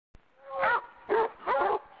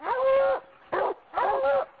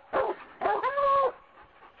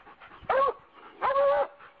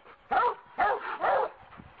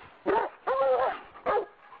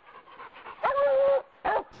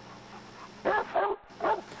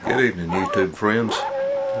Good evening, YouTube friends,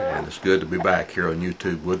 and it's good to be back here on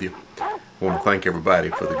YouTube with you. I want to thank everybody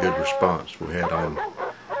for the good response we had on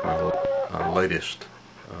our latest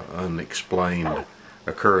unexplained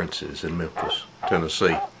occurrences in Memphis,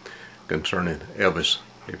 Tennessee concerning Elvis.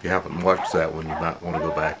 If you haven't watched that one, you might want to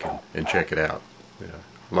go back and check it out.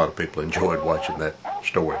 A lot of people enjoyed watching that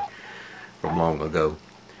story from long ago.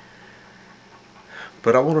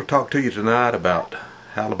 But I want to talk to you tonight about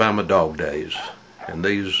Alabama Dog Days, and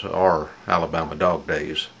these are Alabama Dog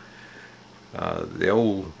Days. The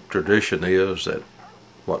old tradition is that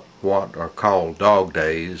what are called Dog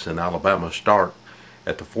Days in Alabama start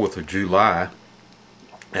at the 4th of July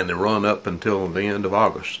and they run up until the end of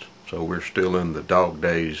August. So we're still in the dog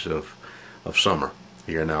days of summer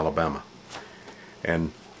here in Alabama.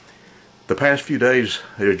 And the past few days,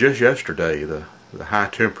 just yesterday, the high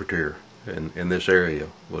temperature in this area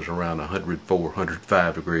was around 104,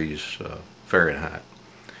 105 degrees Fahrenheit.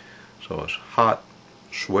 So it's hot,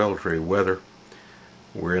 sweltering weather.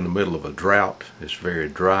 We're in the middle of a drought. It's very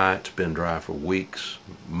dry. It's been dry for weeks,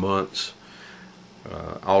 months.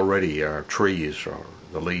 Already our trees,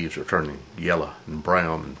 the leaves are turning yellow and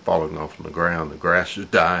brown and falling off on the ground. The grass is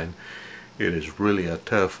dying. It is really a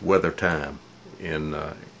tough weather time in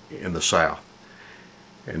the south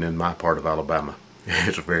and in my part of Alabama.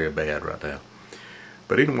 It's very bad right now.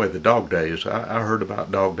 But anyway, the dog days, I heard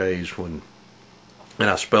about dog days when, and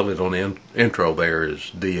I spelled it on the intro there as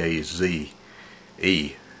D-A-Z-E,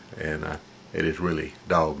 and it is really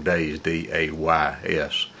Dog Days,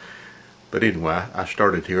 D-A-Y-S. But anyway, I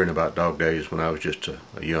started hearing about dog days when I was just a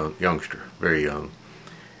youngster, very young.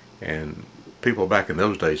 And people back in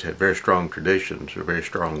those days had very strong traditions, or very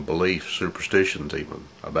strong beliefs, superstitions even,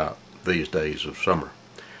 about these days of summer.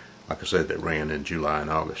 Like I said, that ran in July and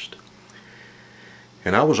August.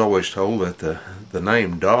 And I was always told that the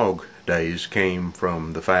name Dog Days came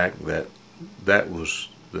from the fact that that was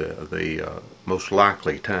the most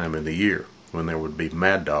likely time in the year when there would be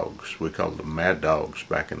mad dogs. We called them mad dogs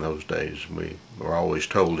back in those days. We were always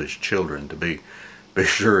told as children to be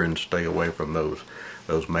sure and stay away from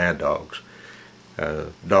those mad dogs.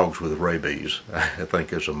 Dogs with rabies, I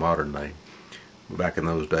think, is a modern name. Back in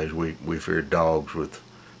those days, we feared dogs with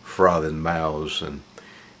frothing mouths, and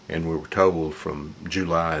we were told from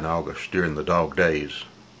July and August during the dog days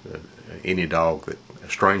that any dog, a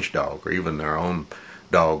strange dog, or even their own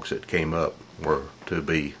dogs that came up, were to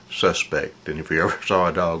be suspect. And if you ever saw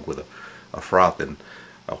a dog with a frothing,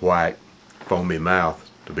 a white, foamy mouth,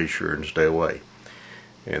 to be sure and stay away.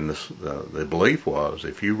 And the belief was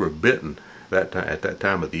if you were bitten at that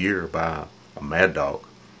time of the year by a mad dog,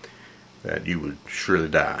 that you would surely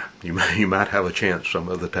die. You might have a chance some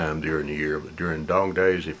other time during the year, but during dog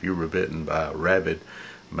days, if you were bitten by a rabid,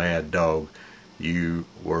 mad dog, you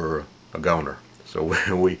were a goner. So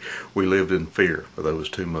we lived in fear for those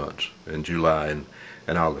 2 months in July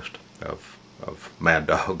and August of mad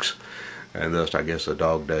dogs, and thus I guess the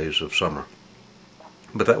dog days of summer.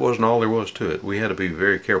 But that wasn't all there was to it. We had to be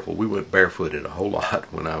very careful. We went barefooted a whole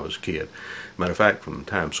lot when I was a kid. Matter of fact, from the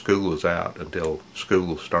time school was out until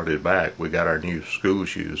school started back, we got our new school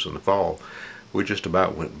shoes in the fall. We just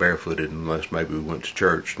about went barefooted unless maybe we went to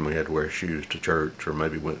church and we had to wear shoes to church, or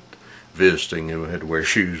maybe went visiting and we had to wear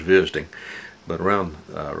shoes visiting. But around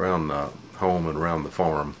home and around the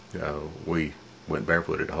farm, we went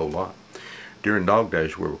barefooted a whole lot. During dog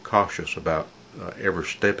days, we were cautious about ever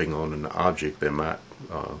stepping on an object that might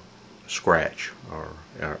scratch or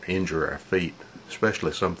injure our feet,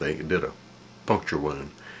 especially something that did a puncture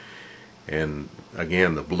wound. And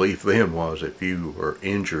again, the belief then was if you were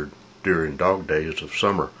injured during dog days of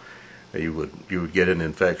summer, you would get an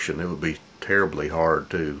infection. It would be terribly hard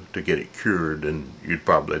to get it cured, and you'd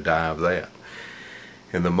probably die of that.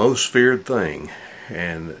 And the most feared thing,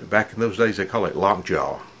 and back in those days they call it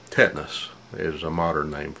lockjaw, tetanus is a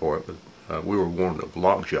modern name for it, but we were warned of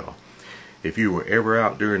lockjaw. If you were ever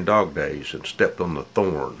out during dog days and stepped on the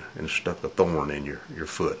thorn and stuck a thorn in your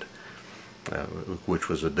foot, which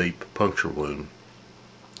was a deep puncture wound,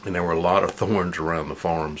 and there were a lot of thorns around the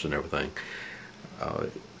farms and everything, the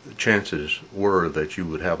chances were that you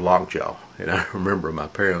would have lockjaw. And I remember my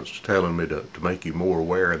parents telling me to make you more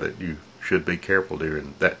aware that you should be careful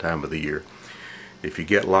during that time of the year. If you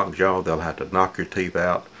get lockjaw, they'll have to knock your teeth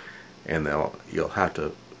out, and you'll have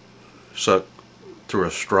to suck through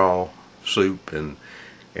a straw, soup, and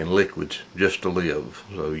liquids just to live.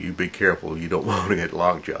 So you be careful. You don't want to get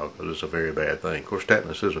lockjaw, because it's a very bad thing. Of course,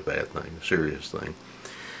 tetanus is a bad thing, a serious thing.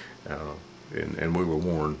 And we were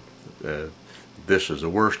warned, this is the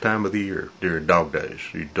worst time of the year during dog days.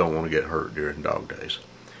 You don't want to get hurt during dog days.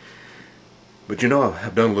 But you know,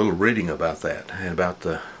 I've done a little reading about that and about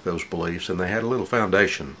those beliefs, and they had a little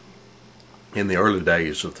foundation in the early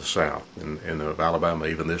days of the South and of Alabama,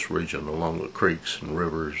 even this region, along the creeks and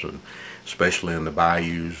rivers, and especially in the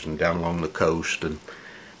bayous and down along the coast. And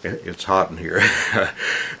it's hot in here.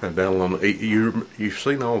 Down along you've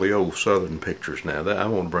seen all the old Southern pictures now. I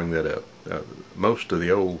want to bring that up. Most of the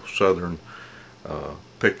old Southern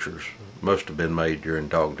pictures must have been made during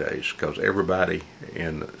Dog Days, because everybody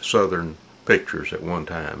in Southern pictures at one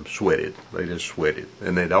time sweated. They just sweated,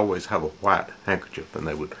 and they'd always have a white handkerchief, and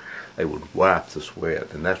they would wipe the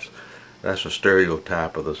sweat. And that's a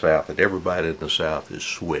stereotype of the South, that everybody in the South is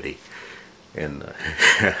sweaty. And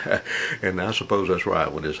and I suppose that's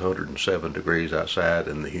right. When it's 107 degrees outside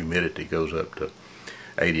and the humidity goes up to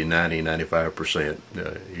 80, 90,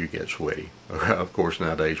 95%, you get sweaty. Of course,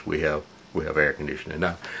 nowadays we have air conditioning.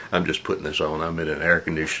 Now, I'm just putting this on. I'm in an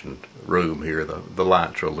air-conditioned room here. The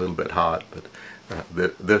lights are a little bit hot, but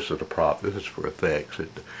this is a prop. This is for effects. At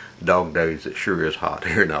Dog Days, it sure is hot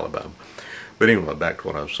here in Alabama. But anyway, back to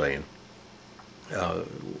what I was saying.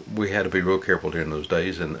 We had to be real careful during those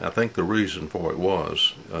days, and I think the reason for it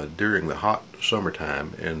was during the hot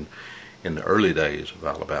summertime and in the early days of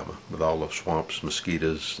Alabama, with all the swamps,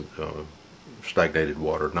 mosquitoes, stagnated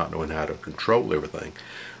water, not knowing how to control everything,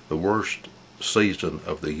 the worst season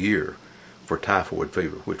of the year for typhoid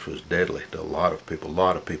fever, which was deadly to a lot of people. A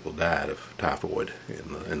lot of people died of typhoid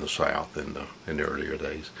in the South in the earlier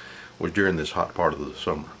days, was during this hot part of the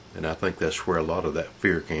summer. And I think that's where a lot of that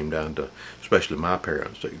fear came down to, especially my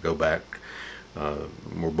parents that go back,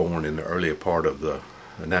 were born in the earlier part of the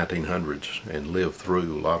 1900s and lived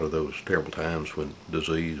through a lot of those terrible times when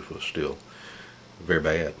disease was still very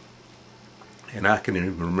bad. And I can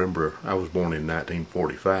even remember, I was born in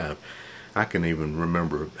 1945, I can even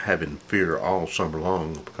remember having fear all summer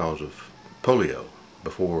long because of polio.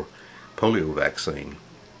 Before polio vaccine,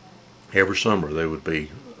 every summer there would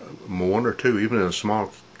be one or two, even in a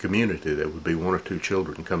small community, there would be one or two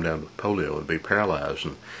children come down with polio and be paralyzed.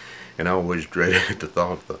 And I always dreaded the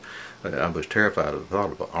thought of I was terrified of the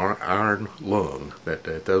thought of an iron lung. That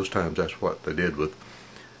at those times, that's what they did with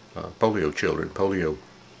polio children, polio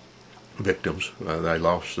victims. They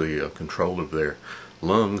lost the control of their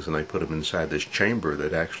lungs, and they put them inside this chamber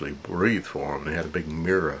that actually breathed for them. They had a big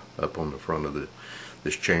mirror up on the front of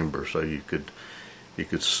this chamber, so you could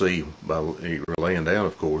see, you were laying down,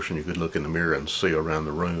 of course, and you could look in the mirror and see around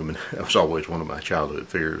the room. And that was always one of my childhood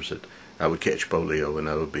fears, that I would catch polio and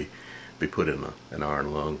I would be put in an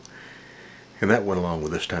iron lung. And that went along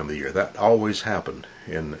with this time of the year. That always happened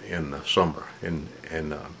in the summer, and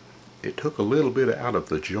it took a little bit out of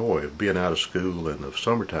the joy of being out of school in the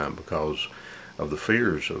summertime because of the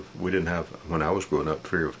fears of, we didn't have, when I was growing up,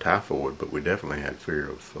 fear of typhoid, but we definitely had fear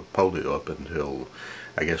of polio up until,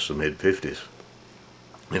 I guess, the mid-50s.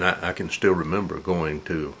 And I can still remember going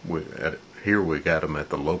to, here we got them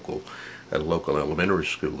at a local elementary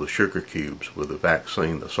school, the sugar cubes with the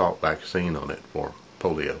vaccine, the salt vaccine on it for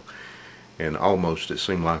polio. And almost, it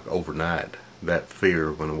seemed like overnight, that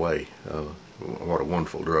fear went away. What a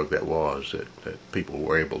wonderful drug that was, that people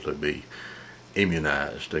were able to be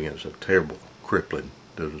immunized against a terrible, crippling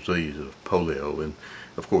disease of polio. And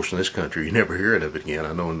of course, in this country, you never hear of it again.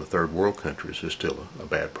 I know in the third world countries, it's still a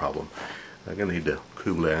bad problem. I'm going to need to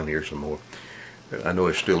cool down here some more. I know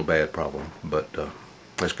it's still a bad problem, but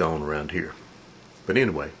it's gone around here. But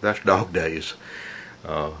anyway, that's Dog Days.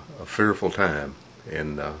 A fearful time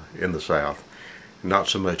in the South. Not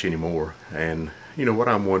so much anymore. And you know what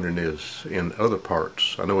I'm wondering is, in other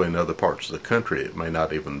parts, I know in other parts of the country it may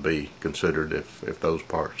not even be considered if those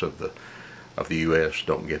parts of the U.S.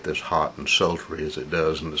 don't get this hot and sultry as it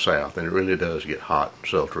does in the South. And it really does get hot and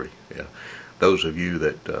sultry. Yeah. Those of you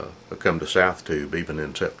that come to South Tube, even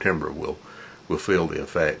in September, will feel the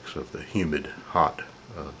effects of the humid, hot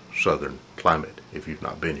southern climate if you've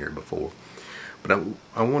not been here before. But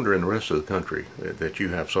I wonder in the rest of the country that you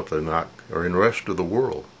have something like, or in the rest of the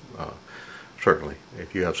world, certainly,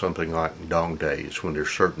 if you have something like Dog Days, when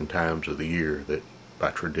there's certain times of the year that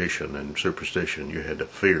by tradition and superstition you had to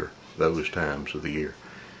fear those times of the year.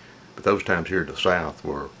 But those times here in the South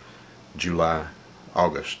were July,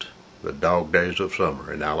 August, the Dog Days of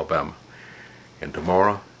summer in Alabama. And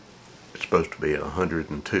tomorrow, it's supposed to be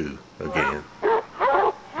 102 again.